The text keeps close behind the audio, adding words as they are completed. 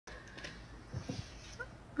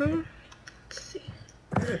Let's see.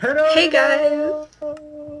 Hello. Hey guys.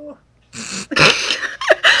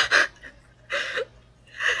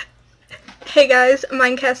 Hey guys,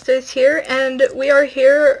 Minecaster's here, and we are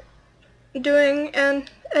here doing an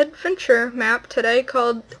adventure map today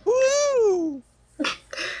called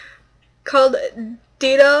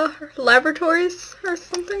D.I.T.A Laboratories or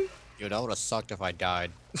something. Dude, that would have sucked if I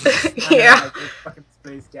died. Yeah. This fucking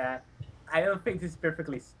space cat. I don't think this is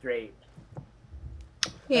perfectly straight.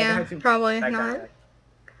 Yeah, probably not.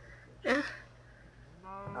 Yeah.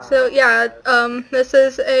 Uh, So yeah, this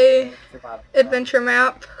is a adventure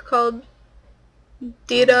map called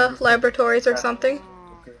D.I.T.A Laboratories or something.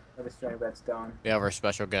 Okay, I'm destroying redstone. We have our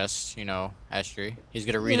special guest, you know, Astri. He's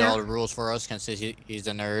gonna read Yeah. all the rules for us since he's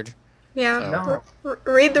a nerd. Yeah. So. No.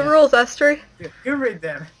 Read the rules, Esther. You read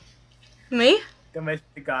them. Me? Don't make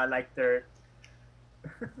the god like dirt.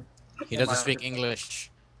 He doesn't speak English.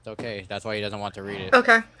 It's okay. That's why he doesn't want to read it.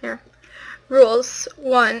 Okay, here. Rules.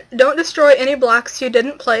 1. Don't destroy any blocks you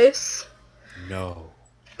didn't place. No.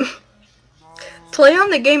 Play on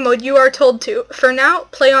the game mode you are told to. For now,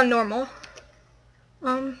 play on normal.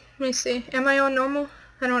 Let me see. Am I on normal?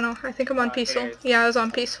 I don't know. I think I'm on peaceful. Yeah, I was on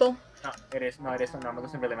peaceful. No, it is. No, it is on normal. It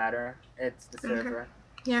doesn't really matter. It's the server.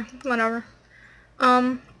 Yeah, whatever.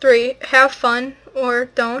 3. Have fun or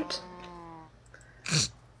don't.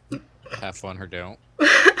 Have fun or don't.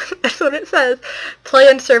 That's what it says. Play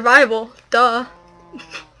in survival. Duh.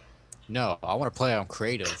 No, I want to play on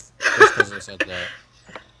creative. Just because it said that.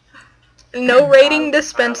 No rating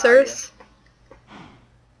dispensers.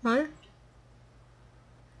 What?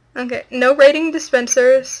 Okay, no rating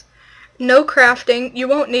dispensers. No crafting. You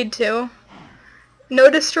won't need to. No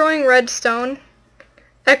destroying redstone.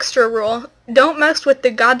 Extra rule. Don't mess with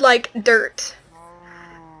the godlike dirt.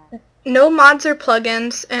 No mods or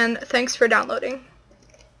plugins, and thanks for downloading.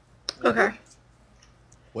 Okay.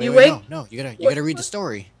 Wait, no, you gotta read the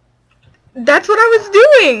story. That's what I was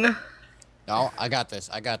doing! No, I got this.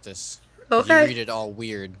 Okay. You read it all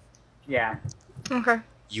weird. Yeah. Okay.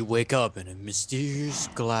 You wake up in a mysterious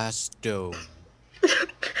glass dome. I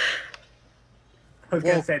was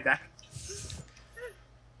gonna say that.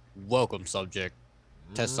 Welcome, subject.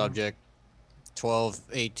 Test subject.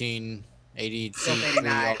 121880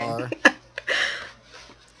 C3R.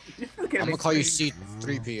 I'm gonna call you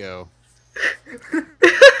C3PO.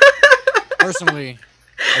 Personally,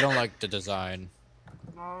 I don't like the design,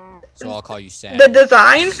 so I'll call you Sam. The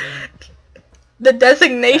design? The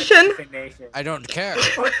designation? I don't care.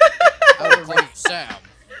 I will call you Sam.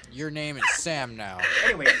 Your name is Sam now.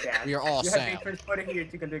 Anyway, Sam, We are all you Sam. have been transported here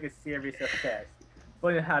to conduct a series of tests. But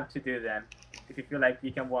you have to do them if you feel like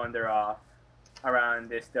you can wander off around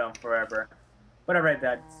this dome forever. But I read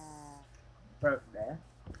that. But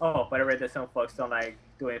I read that some folks don't like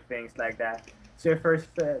doing things like that. So your first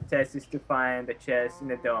test is to find the chest in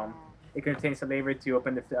the dome. It contains a lever to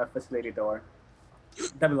open the facility door.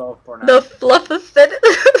 Double O for now. The Fluffacity...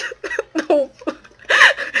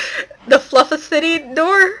 the Fluffacity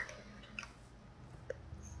door?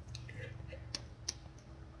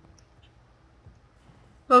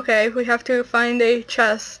 Okay, we have to find a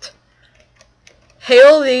chest.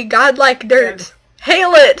 Hail the godlike dirt.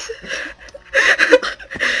 Hail it!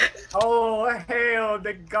 Oh, hail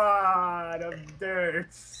the god of dirt!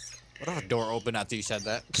 What if a door opened after you said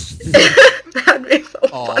that? That'd be so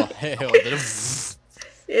Oh, funny. hell.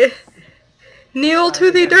 Yeah. Kneel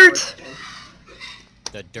to the dirt!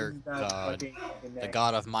 The dirt god. The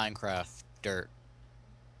god of Minecraft. Dirt.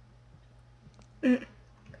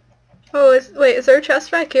 Oh, wait, is there a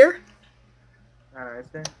chest back here? Is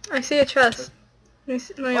there? I see a chest.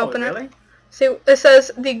 Let me open really? it. See, it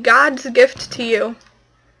says, the god's gift to you.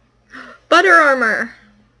 Butter armor.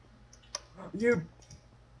 You.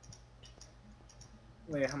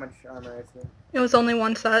 Wait, how much armor is there? It was only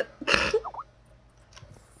one set.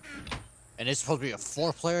 And it's supposed to be a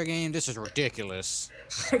 4-player game? This is ridiculous.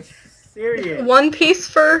 Serious? One piece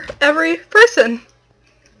for every person.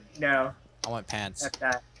 No. I want pants. That's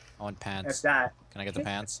that. I want pants. That's that. Can I get the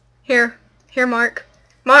pants? Here, Mark.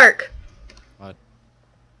 Mark! What?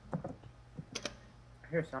 I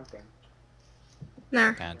hear something.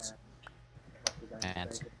 There. Pants.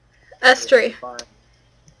 Pants. Estri.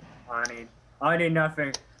 I need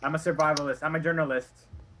nothing. I'm a survivalist. I'm a journalist.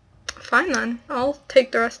 Fine then. I'll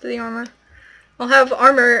take the rest of the armor. I'll have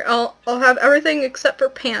armor. I'll have everything except for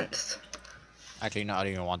pants. Actually, no, I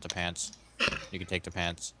don't even want the pants. You can take the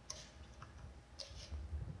pants.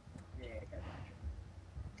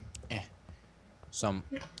 Some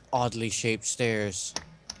oddly shaped stairs.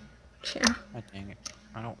 Yeah. God dang it.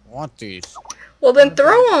 I don't want these. Well then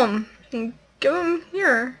throw them. Give them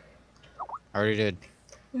here. I already did.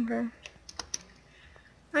 Okay.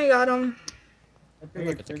 I got him. Hey,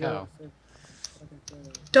 look, it's a cow.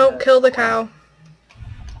 Don't kill the cow.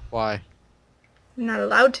 Why? You're not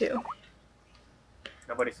allowed to.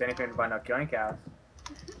 Nobody said anything about not killing cows.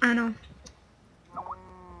 I know. I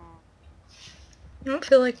don't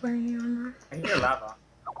feel like wearing the armor. I hear lava.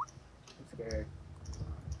 I'm scared.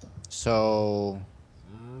 So...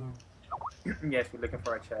 Yes, we're looking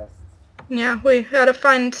for a chest. Yeah, we gotta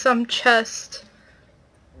find some chest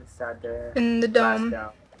Inside the in the last dome. dome.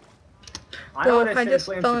 I Well, know I that just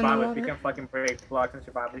play in fell in the survival. If you water. can fucking break blocks in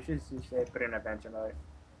survival, you should just say put in adventure mode.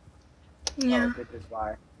 Yeah. Oh, this is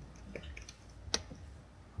why.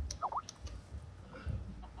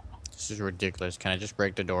 This is ridiculous. Can I just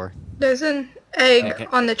break the door? There's an egg Okay.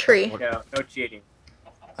 on the tree. No, no cheating.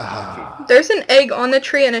 Ah, There's an egg on the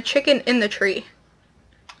tree and a chicken in the tree.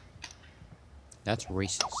 that's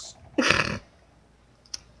racist.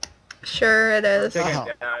 Sure it is. Check Oh.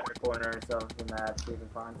 it down in the corner of the map, see if we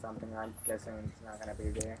find something. I'm guessing it's not gonna be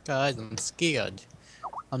there. Guys, I'm scared.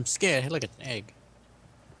 I'm scared. Hey, look, it's an egg.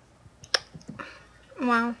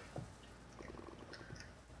 Wow.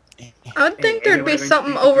 I would think Hey, there'd be anyone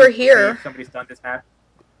something going to over see if here. Somebody's done this map.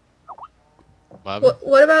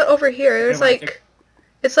 What about over here? There's Anyone like,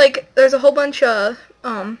 it's like there's a whole bunch of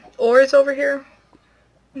ores over here.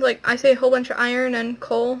 Like I say, a whole bunch of iron and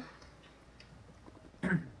coal.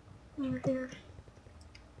 Over here.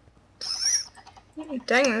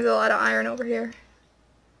 Dang, there's a lot of iron over here.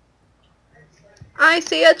 I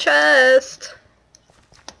see a chest.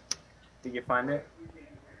 Did you find it?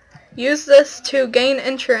 Use this to gain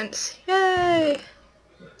entrance. Yay!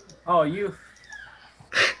 Oh, you.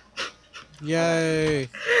 Yay! Hey,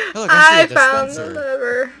 look, I see a found the dispenser.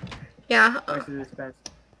 lever. Yeah. Where's the dispenser?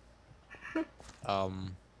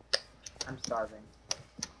 Um, I'm starving.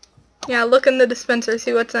 Yeah, look in the dispenser,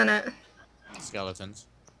 see what's in it. skeletons.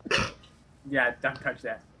 Yeah, don't touch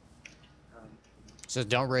that. It says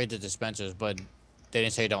don't raid the dispensers, but they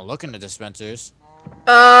didn't say don't look in the dispensers.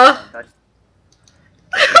 Don't touch.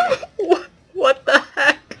 What the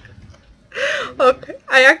heck? Okay,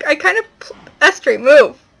 I kind of... Estri,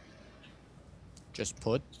 move. Just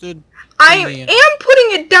put the... I thingy in. am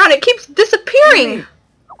putting it down, it keeps disappearing.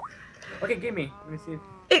 Okay, give me. Let me see.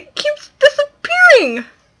 It keeps disappearing.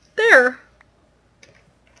 There.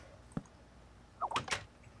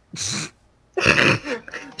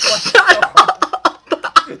 Shut up.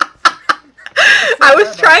 I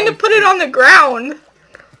was trying to put it on the ground.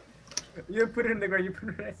 You didn't put it in the ground, you put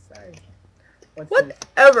it inside. What's this?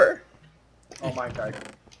 Whatever. Oh my god.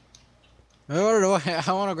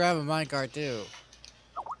 I want to grab a minecart too.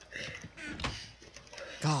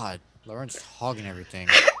 God, Lauren's hogging everything.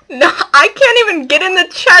 No, I can't even get in the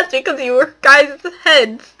chest because of your guys'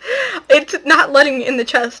 heads. It's not letting me in the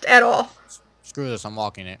chest at all. Screw this, I'm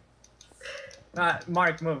walking it.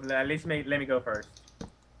 Mark, move. At least let me go first.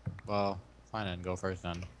 Well, fine then, go first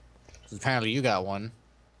then. 'Cause apparently you got one.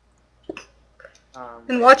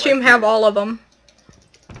 And watch him have all of them.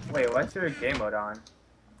 Wait, what's your game mode on?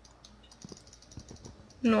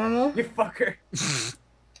 Normal. You fucker.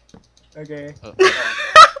 Okay.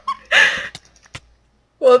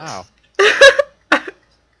 Whoops. Ow.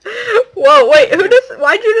 Whoa, wait,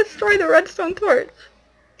 why'd you destroy the redstone torch?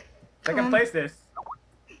 I can place this.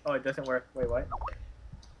 Oh, it doesn't work. Wait, what?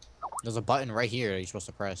 There's a button right here that you're supposed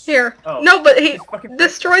to press. Here. Oh, No, but he just fucking-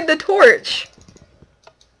 destroyed the torch.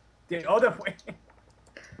 Dude, all the way.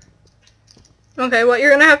 Okay, what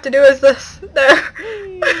you're gonna have to do is this. There.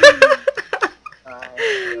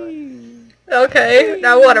 Okay,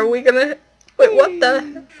 now what are we gonna... Wait, what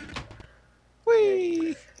the...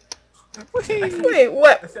 Whee! Whee! Wait,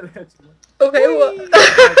 what? Okay, You're what?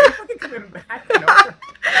 fucking coming back and over.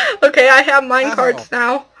 Okay, I have minecarts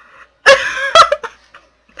now.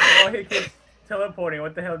 Oh, he keeps teleporting.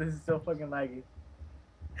 What the hell? This is so fucking laggy.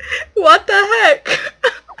 What the heck?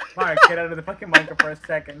 Mark, get out of the fucking Minecraft for a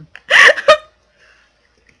second.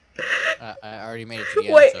 I already made it to the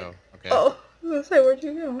end, Wait. so okay. Oh, I was gonna say, where'd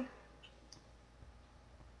you go?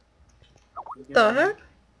 The heck?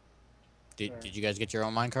 Did you guys get your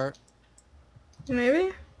own minecart?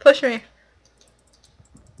 Maybe? Push me.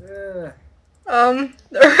 Ugh.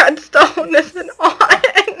 The redstone isn't on.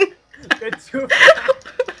 You're too fast.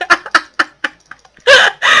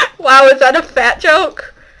 Wow, is that a fat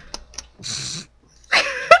joke?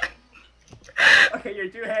 Okay, you're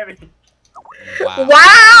too heavy. Wow.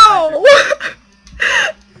 Wow! What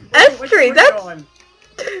Estri, you that's doing?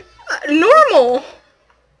 normal.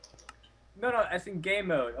 No, that's in game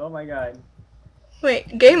mode. Oh my god.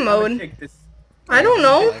 Wait, game I'm gonna mode? check this. I don't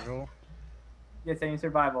know. Survival? Yes, I in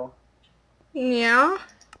survival. Yeah.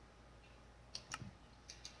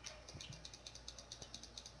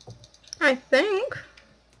 I think.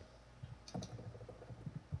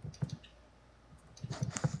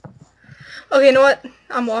 Okay, you know what?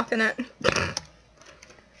 I'm walking it.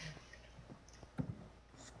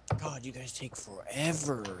 God, you guys take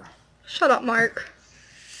forever. Shut up, Mark.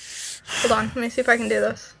 Hold on, let me see if I can do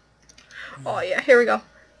this. Oh yeah, here we go.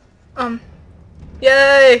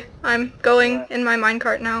 Yay! I'm going in my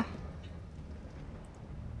minecart now.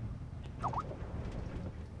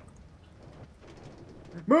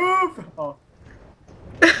 Move! Oh.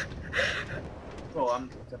 Oh, I'm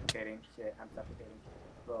suffocating. Shit, I'm suffocating.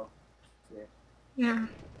 Oh, shit. Yeah.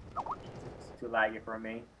 It's too laggy for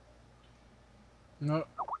me. No.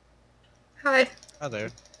 Hi. Hi there.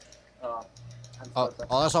 Oh, I'm so Oh,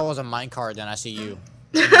 suffocating. all I saw was a minecart, then I see you.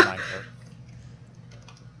 In the minecart.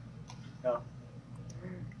 Oh.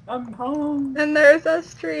 I'm home! And there's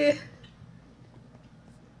us three.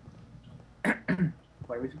 What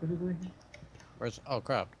are we supposed to do here? Where's? Oh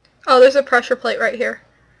crap. Oh, there's a pressure plate right here.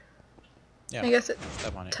 Yeah. I guess it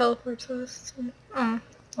Step on it. teleports us.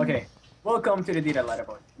 Okay, welcome to the D.I.T.A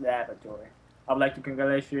Laboratory. I would like to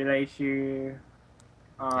congratulate you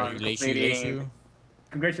on completing...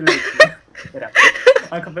 Congratulate you. Shut up.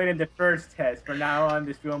 On completing the first test. From now on,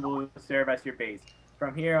 this room will serve as your base.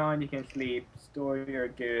 From here on, you can sleep, store your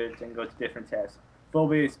goods, and go to different tests. Full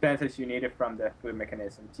with expenses you needed from the food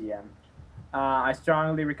mechanism, TM. I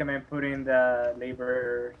strongly recommend putting the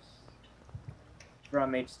laborers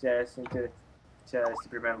from each test into the test to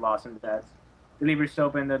prevent loss and death. The levers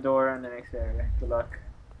open the door in the next area. Good luck.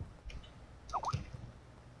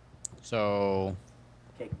 So,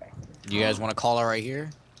 Cake back. do you guys want to call it right here?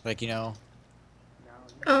 Like, you know.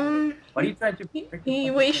 No. What are you trying to?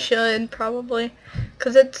 We should probably,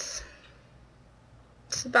 cause it's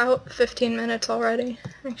about 15 minutes already,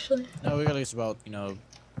 actually. No, we got at least about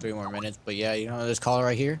 3 more minutes. But yeah, let's call it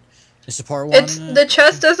right here. This is part 1. It's the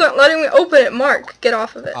chest isn't letting me open it. Mark, get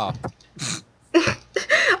off of it. Oh.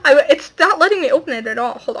 It's not letting me open it at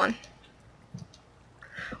all. Hold on.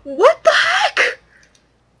 What the heck?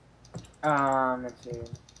 Let's see.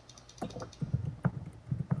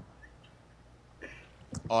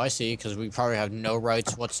 Oh, I see. Because we probably have no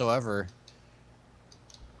rights whatsoever.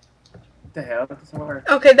 What the hell? That doesn't work.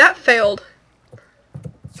 Okay, that failed.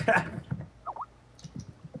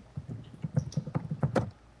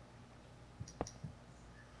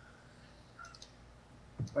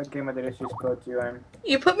 What game did I just put you in?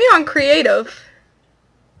 You put me on creative.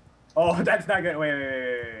 Oh, that's not good.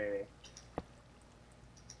 Wait.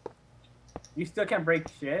 You still can't break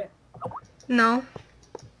shit? No.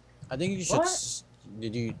 I think you should. What?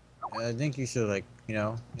 I think you should, like,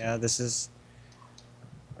 yeah, this is.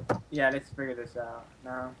 Yeah, let's figure this out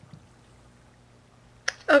now.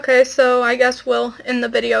 Okay, so I guess we'll end the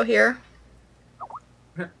video here.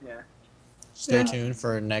 Yeah. Stay tuned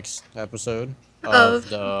for next episode Of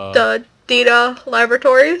the the D.I.T.A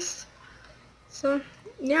Laboratories. So,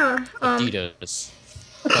 yeah. Adidas.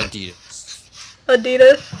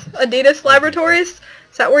 Adidas Laboratories.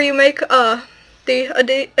 Is that where you make the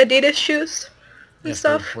Adidas shoes and Yes,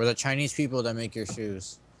 stuff? we're the Chinese people that make your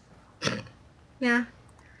shoes. Yeah.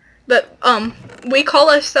 But we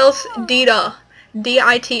call ourselves D.I.T.A,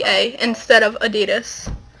 D-I-T-A, instead of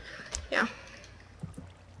Adidas. Yeah.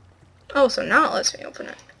 Oh, so now it lets me open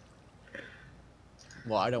it.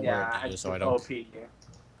 Well, I don't wear Adidas, so I don't. OP here.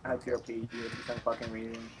 I have to OP you for some fucking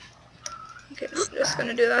reason. Okay, I'm just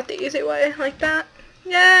gonna do that the easy way, like that.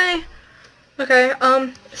 Yay! Okay,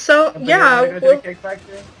 so, yeah,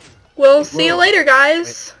 we'll see you later,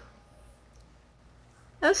 guys.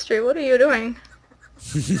 Estri, what are you doing?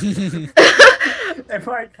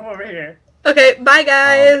 Everybody come over here. Okay, bye,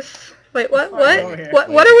 guys. Wait, what?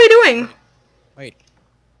 What are we doing? Wait.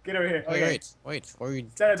 Get over here. Okay. Wait. Before we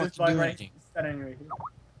Instead of this fucking do right, anything.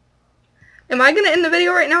 Am I gonna end the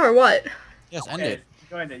video right now, or what? Yes, end it.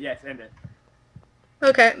 Go end it. Yes, end it.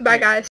 Okay, bye, guys.